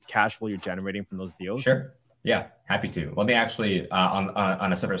much cash flow you're generating from those deals? Sure. Yeah, happy to. Let me actually on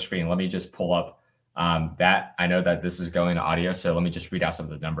a separate screen. Let me just pull up that. I know that this is going to audio, so let me just read out some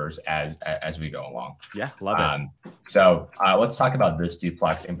of the numbers as we go along. Yeah, love it. So let's talk about this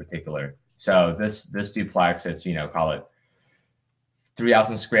duplex in particular. So this duplex, it's call it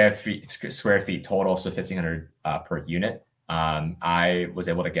 3,000 square feet total, so 1,500 per unit. I was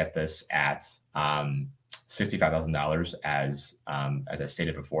able to get this at $65,000 as I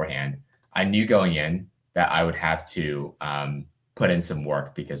stated beforehand. I knew going in that I would have to put in some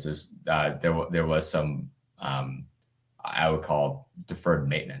work because there was some I would call deferred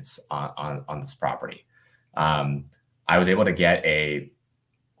maintenance on this property. I was able to get a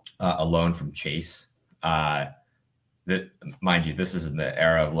loan from Chase. That, mind you, this is in the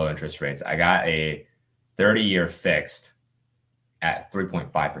era of low interest rates. I got a 30-year fixed at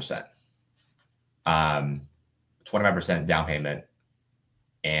 3.5%, 25% down payment,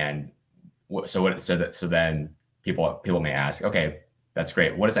 and So then people may ask, okay, that's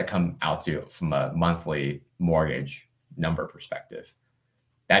great. What does that come out to from a monthly mortgage number perspective?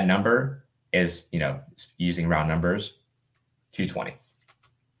 That number is, using round numbers, 220.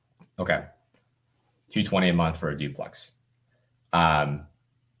 Okay, 220 a month for a duplex. I've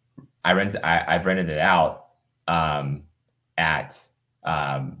rented it out at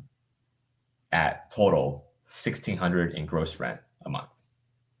total 1,600 in gross rent a month.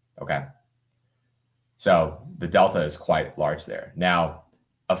 Okay. So the delta is quite large there. Now,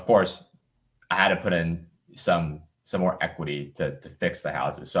 of course, I had to put in some more equity to fix the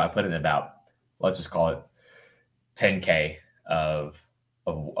houses. So I put in about, let's just call it 10K of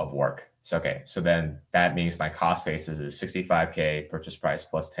work. So, okay. So then that means my cost basis is 65K purchase price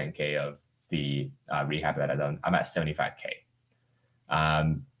plus 10K of the rehab that I've done. I'm at 75K.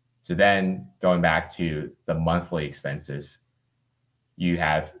 So then going back to the monthly expenses, you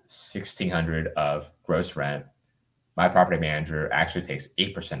have 1,600 of gross rent. My property manager actually takes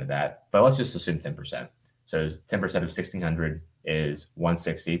 8% of that, but let's just assume 10%. So 10% of 1,600 is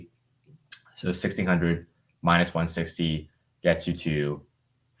 160. So 1,600 minus 160 gets you to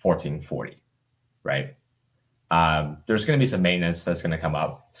 1,440, right? There's going to be some maintenance that's going to come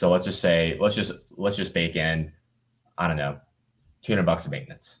up. So let's just bake in, I don't know, $200 of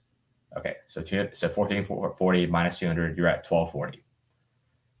maintenance. Okay, so 1,440 minus 200, you're at 1,240.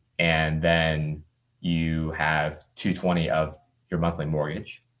 And then you have 220 of your monthly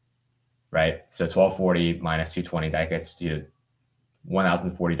mortgage, right? So 1,240 minus 220, that gets you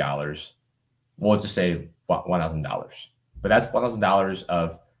 $1,040. We'll just say $1,000, but that's $1,000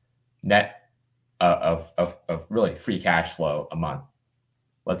 of net of really free cash flow a month.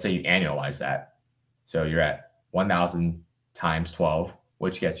 Let's say you annualize that, so you're at 1,000 times 12,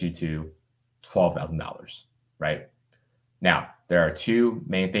 which gets you to $12,000, right? Now, there are two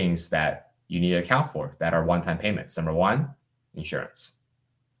main things that you need to account for that are one-time payments. Number one, insurance.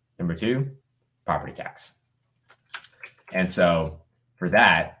 Number two, property tax. And so for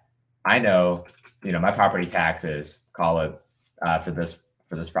that, I know, my property taxes, call it for this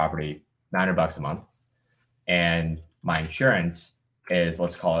property, $900 a month. And my insurance is,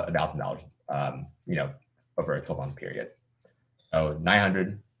 let's call it $1,000, over a 12-month period. So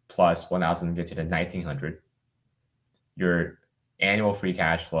 900 plus 1,000 gets you to 1,900. Your annual free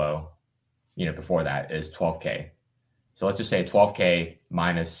cash flow, before that is 12K. So let's just say 12K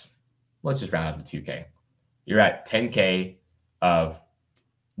minus, let's just round up to 2K. You're at 10K of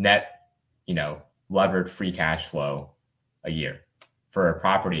net, levered free cash flow a year for a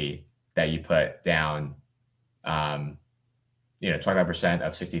property that you put down, 25%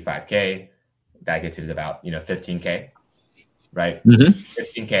 of 65K. That gets you to about, 15K, right? Mm-hmm.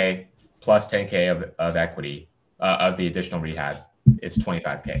 15K plus 10K of equity of the additional rehab is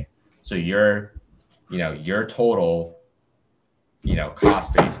 25K. So your total,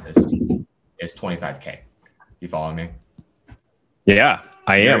 cost basis is 25K. You follow me? Yeah,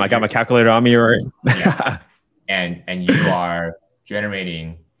 I am. I got my calculator on me, right? Yeah. And you are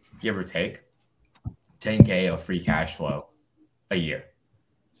generating, give or take, 10K of free cash flow a year,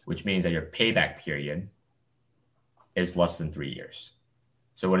 which means that your payback period is less than 3 years.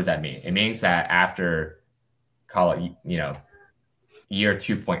 So what does that mean? It means that after, call it, year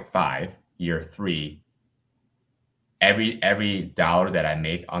 2.5, year 3, every dollar that I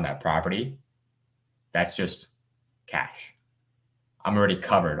make on that property, that's just cash. I'm already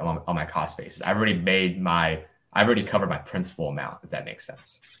covered on my cost basis. I've already covered my principal amount, if that makes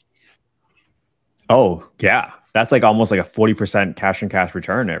sense. Oh, yeah. That's like almost like a 40% cash and cash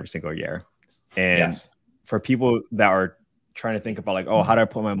return every single year. And yes, for people that are trying to think about like, oh, how do I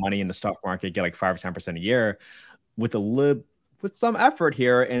put my money in the stock market, get like 5 or 10% a year, with some effort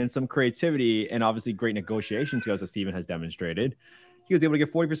here and some creativity and obviously great negotiation skills that Steven has demonstrated, he was able to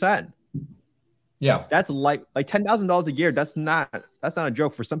get 40%. Yeah, that's like $10,000 a year. That's not a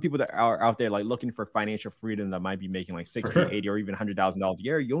joke for some people that are out there like looking for financial freedom that might be making like 60, sure, 80, or even $100,000 a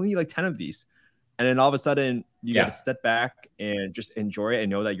year. You only need like 10 of these, and then all of a sudden you got to step back and just enjoy it and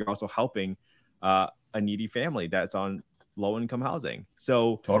know that you're also helping a needy family that's on low-income housing.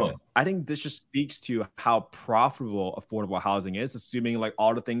 So totally, I think this just speaks to how profitable affordable housing is, assuming like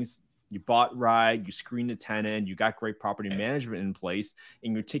all the things you bought right, you screened the tenant, you got great property management in place,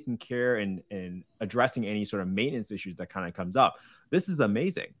 and you're taking care and addressing any sort of maintenance issues that kind of comes up. This is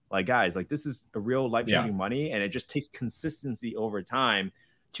amazing. Like, guys, like this is a real life-saving money, and it just takes consistency over time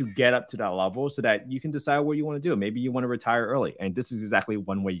to get up to that level so that you can decide what you want to do. Maybe you want to retire early, and this is exactly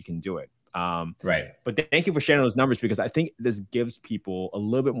one way you can do it. Right. But thank you for sharing those numbers, because I think this gives people a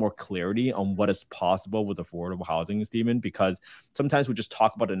little bit more clarity on what is possible with affordable housing, Stephen, because sometimes we just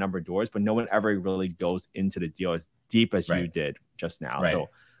talk about the number of doors, but no one ever really goes into the deal as deep as you Right. did just now. Right. So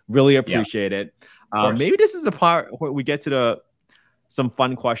really Yeah. appreciate it. Of course. Maybe this is the part where we get to some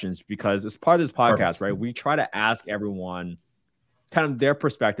fun questions, because as part of this podcast, Perfect. right, we try to ask everyone kind of their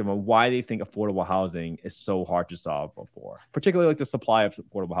perspective on why they think affordable housing is so hard to solve for, particularly like the supply of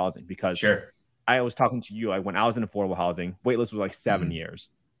affordable housing. Because Sure. I was talking to you, like when I was in affordable housing, waitlist was like 7 years.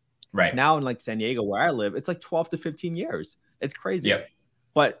 Right. Now in like San Diego, where I live, it's like 12 to 15 years. It's crazy. Yep.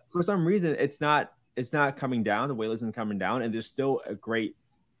 But for some reason, it's not coming down. The waitlist isn't coming down, and there's still a great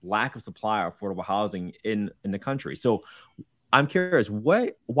lack of supply of affordable housing in the country. So I'm curious,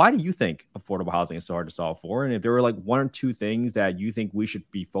 why do you think affordable housing is so hard to solve for? And if there were like one or two things that you think we should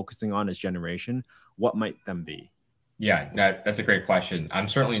be focusing on as generation, what might them be? Yeah, that's a great question. I'm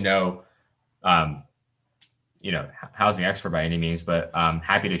certainly no, housing expert by any means, but I'm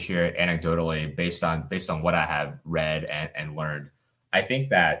happy to share it anecdotally based on what I have read and learned. I think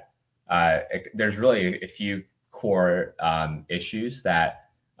that there's really a few core issues that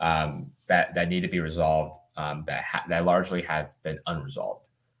need to be resolved, that largely have been unresolved.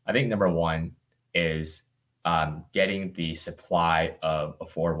 I think number one is getting the supply of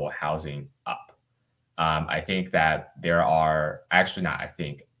affordable housing up. I think that there are actually not.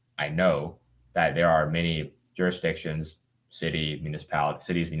 I know that there are many jurisdictions, cities,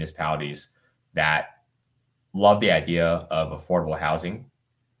 municipalities that love the idea of affordable housing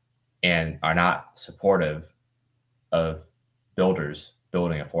and are not supportive of builders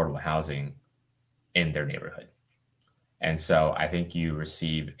building affordable housing in their neighborhood. And so I think you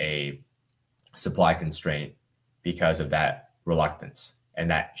receive a supply constraint because of that reluctance. And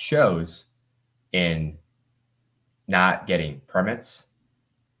that shows in not getting permits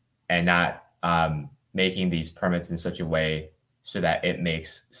and not making these permits in such a way so that it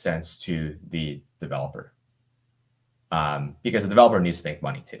makes sense to the developer. Because the developer needs to make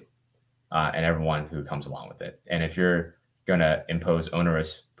money too, and everyone who comes along with it. And if you're going to impose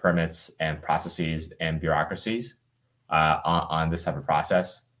onerous permits and processes and bureaucracies on this type of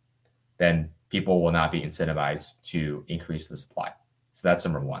process, then people will not be incentivized to increase the supply. So that's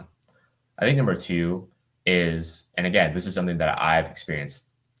number one. I think number two is, and again, this is something that I've experienced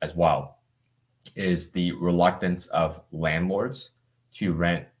as well, is the reluctance of landlords to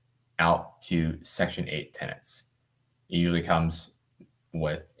rent out to Section 8 tenants. It usually comes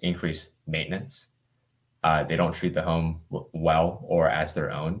with increased maintenance. They don't treat the home well or as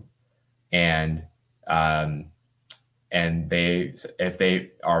their own. And if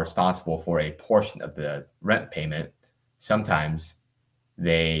they are responsible for a portion of the rent payment, sometimes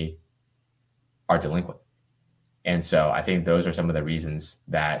they are delinquent. And so I think those are some of the reasons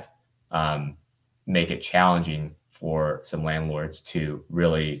that make it challenging for some landlords to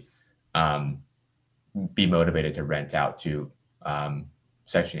really be motivated to rent out to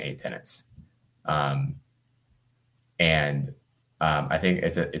Section 8 tenants. I think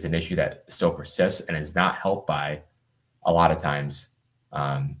it's an issue that still persists and is not helped by, a lot of times,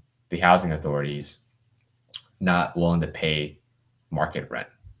 the housing authorities not willing to pay market rent.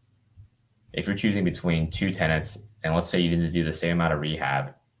 If you're choosing between two tenants, and let's say you need to do the same amount of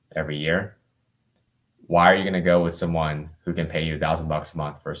rehab every year, why are you going to go with someone who can pay you $1,000 a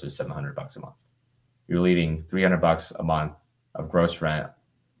month versus $700 a month? You're leaving $300 a month of gross rent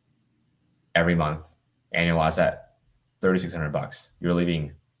every month, annualize that $3,600. You're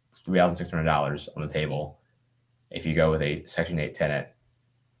leaving $3,600 on the table if you go with a Section 8 tenant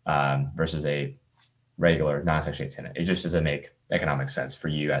versus a regular non-Section 8 tenant. It just doesn't make economic sense for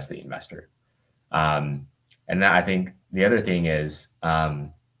you as the investor. And I think the other thing is, I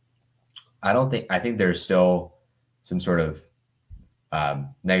think there's still some sort of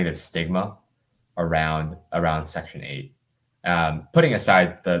negative stigma around Section 8. Putting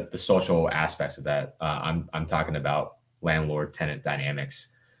aside the social aspects of that, I'm talking about landlord-tenant dynamics.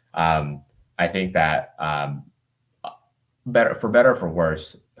 I think that better or for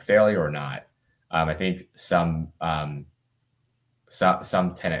worse, failure or not, I think some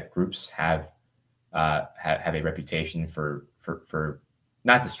tenant groups have a reputation for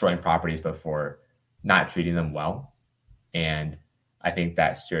not destroying properties, but for not treating them well. And I think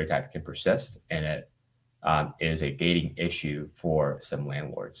that stereotype can persist, and it is a gating issue for some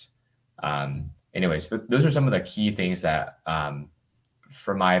landlords. Anyways, those are some of the key things that,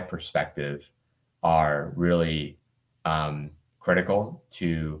 from my perspective, are really critical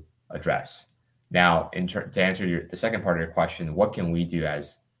to address. Now, to answer the second part of your question, what can we do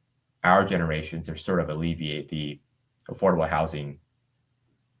as our generation to sort of alleviate the affordable housing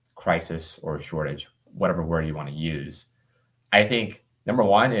crisis or shortage, whatever word you want to use, I think number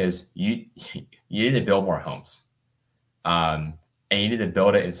one is you need to build more homes, and you need to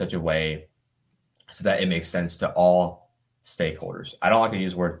build it in such a way so that it makes sense to all stakeholders. I don't like to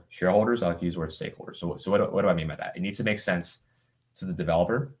use the word shareholders. I like to use the word stakeholders. So what do I mean by that? It needs to make sense to the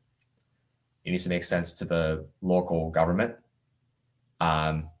developer. It needs to make sense to the local government.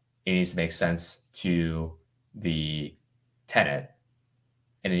 It needs to make sense to the tenant,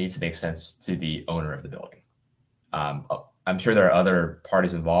 and it needs to make sense to the owner of the building. I'm sure there are other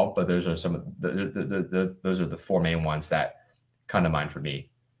parties involved, but those are some of those are the four main ones that come to mind for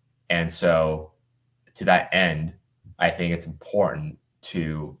me. And so, to that end, I think it's important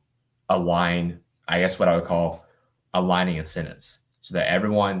to align, I guess, what I would call aligning incentives, so that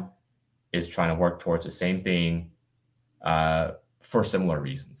everyone is trying to work towards the same thing for similar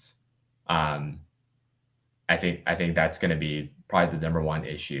reasons. I think that's going to be probably the number one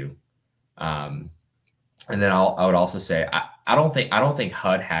issue. And then I would also say I don't think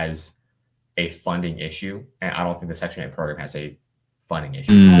HUD has a funding issue, and I don't think the Section 8 program has a funding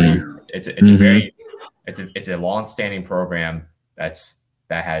issue. It's a long-standing program that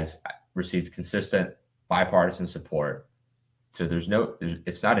has received consistent bipartisan support. So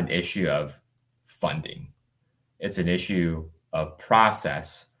it's not an issue of funding. It's an issue of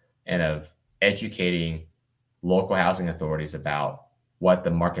process and of educating local housing authorities about what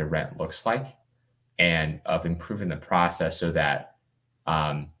the market rent looks like, and of improving the process so that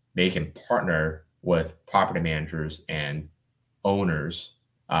they can partner with property managers and owners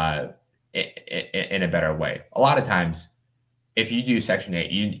in a better way. A lot of times, if you do Section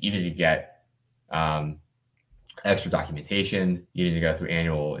 8, you need to get extra documentation. You need to go through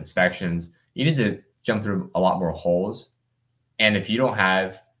annual inspections. You need to jump through a lot more holes. And if you don't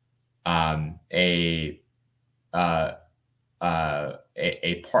have a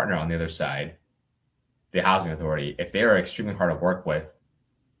partner on the other side, the housing authority, if they are extremely hard to work with,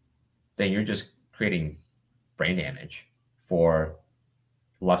 then you're just creating brain damage for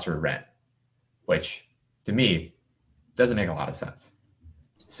lesser rent, which to me doesn't make a lot of sense.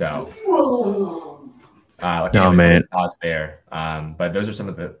 So, man, thoughts there. But those are some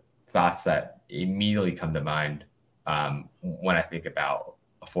of the thoughts that immediately come to mind when I think about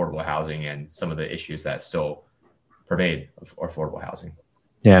affordable housing and some of the issues that still pervade affordable housing.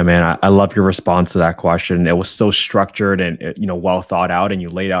 Yeah, man, I love your response to that question. It was so structured and well thought out, and you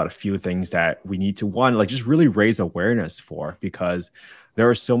laid out a few things that we need to just really raise awareness for, because there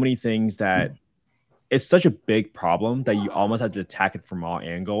are so many things that it's such a big problem that you almost have to attack it from all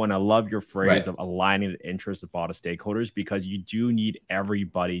angles. And I love your phrase of aligning the interests of all the stakeholders, because you do need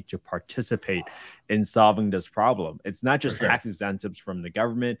everybody to participate in solving this problem. It's not just tax incentives from the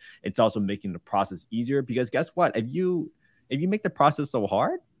government. It's also making the process easier, because guess what? If you make the process so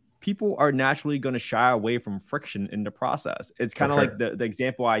hard, people are naturally going to shy away from friction in the process. It's kind of like the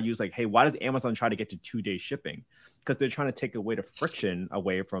example I use, like, hey, why does Amazon try to get to 2-day shipping? Because they're trying to take away the friction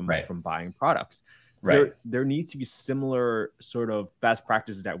away from buying products. There needs to be similar sort of best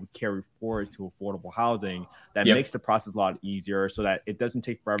practices that we carry forward to affordable housing that makes the process a lot easier, so that it doesn't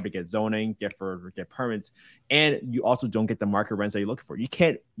take forever to get zoning, get permits, and you also don't get the market rents that you're looking for. You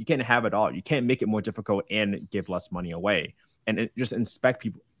can't have it all. You can't make it more difficult and give less money away, and just expect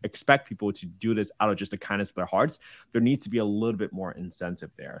people to do this out of just the kindness of their hearts. There needs to be a little bit more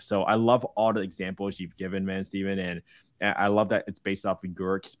incentive there. So I love all the examples you've given, man, Stephen, and I love that it's based off of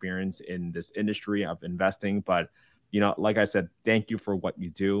your experience in this industry of investing. But, like I said, thank you for what you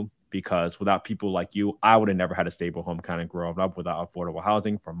do, because without people like you, I would have never had a stable home kind of growing up without affordable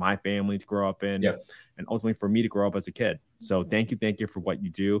housing for my family to grow up in, and ultimately for me to grow up as a kid. So thank you for what you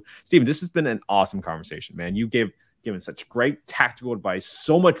do. Stephen, this has been an awesome conversation, man. You given such great tactical advice,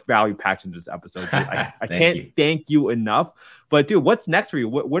 so much value packed into this episode. Dude. I can't thank you enough. But dude, what's next for you?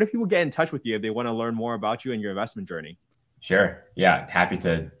 What if people get in touch with you if they want to learn more about you and your investment journey? Sure. Yeah. Happy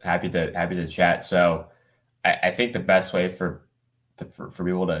to chat. So I think the best way for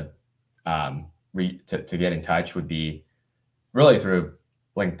people to get in touch would be really through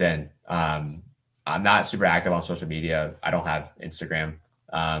LinkedIn. I'm not super active on social media. I don't have Instagram.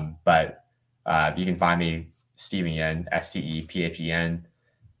 But you can find me Stephen Yen, STEPHEN,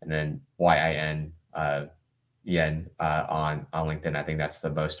 and then YIN Yen on LinkedIn. I think that's the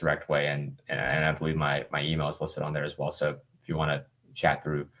most direct way, and I believe my email is listed on there as well. So if you want to chat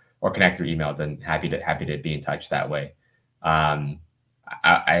through or connect through email, then happy to be in touch that way.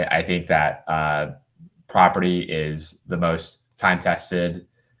 I think that property is the most time tested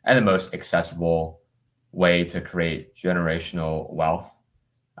and the most accessible way to create generational wealth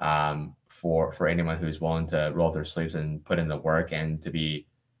for anyone who's willing to roll their sleeves and put in the work and to be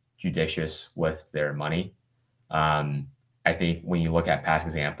judicious with their money. I think when you look at past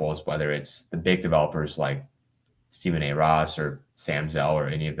examples, whether it's the big developers like Stephen A. Ross or Sam Zell or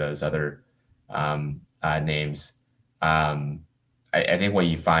any of those other names, I think what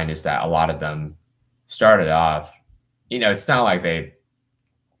you find is that a lot of them started off, it's not like they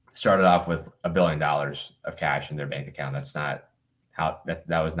started off with $1 billion of cash in their bank account. That's not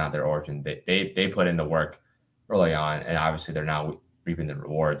that was not their origin. They put in the work early on, and obviously they're now reaping the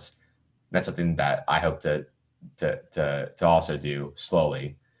rewards. That's something that I hope to also do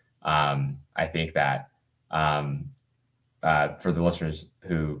slowly. I think that for the listeners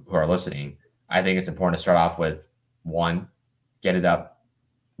who are listening, I think it's important to start off with one, get it up,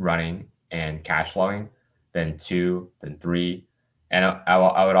 running and cash flowing, then two, then three. And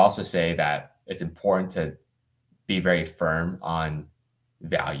I would also say that it's important to be very firm on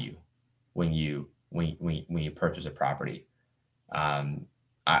value when you purchase a property.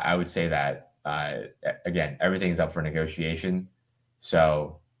 I would say that again, everything is up for negotiation,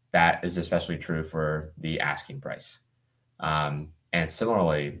 so that is especially true for the asking price. And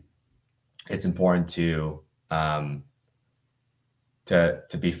similarly, it's important to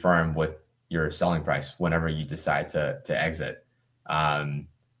be firm with your selling price whenever you decide to exit.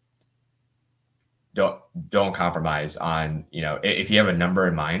 Don't compromise on, if you have a number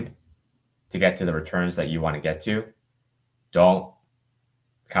in mind to get to the returns that you want to get to, don't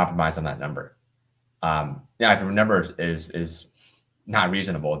compromise on that number. If a number is not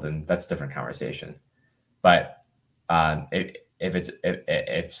reasonable, then that's a different conversation. But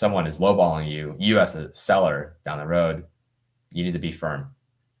if someone is lowballing you as a seller down the road, you need to be firm.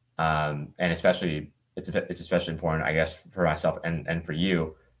 And especially it's especially important, I guess, for myself and for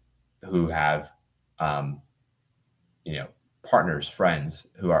you who have partners, friends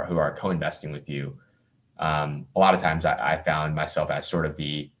who are co-investing with you. A lot of times I found myself as sort of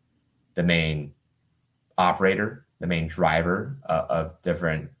the main operator, the main driver of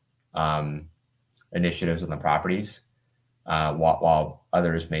different initiatives on the properties, while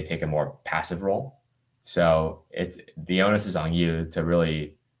others may take a more passive role. So the onus is on you to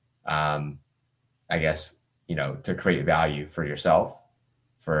really, I guess, to create value for yourself,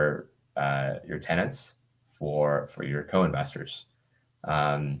 for your tenants, for your co-investors.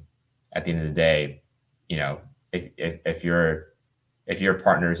 At the end of the day, if your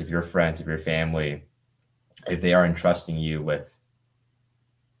partners, if your friends, if your family, if they are entrusting you with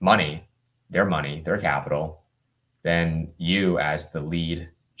money, their capital, then you as the lead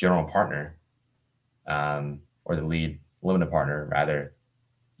general partner, or the lead limited partner, rather,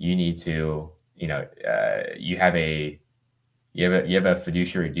 you need to, you have a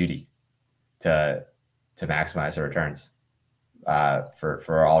fiduciary duty to maximize the returns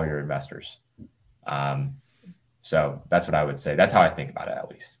for all your investors. So that's what I would say. That's how I think about it, at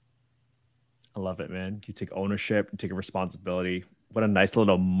least. I love it, man. You take ownership, you take a responsibility. What a nice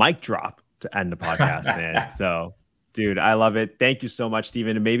little mic drop to end the podcast, man. So, dude, I love it. Thank you so much,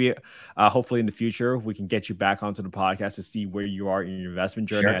 Stephen. And maybe, hopefully in the future, we can get you back onto the podcast to see where you are in your investment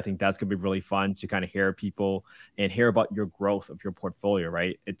journey. Sure. I think that's going to be really fun to kind of hear people and hear about your growth of your portfolio,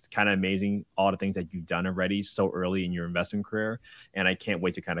 right? It's kind of amazing, all the things that you've done already so early in your investment career. And I can't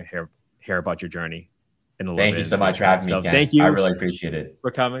wait to kind of hear about your journey. Thank you so much for having me, Ken. Thank you. I really appreciate it.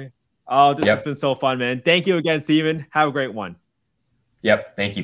 For coming. Oh, this has been so fun, man. Thank you again, Stephen. Have a great one. Yep. Thank you.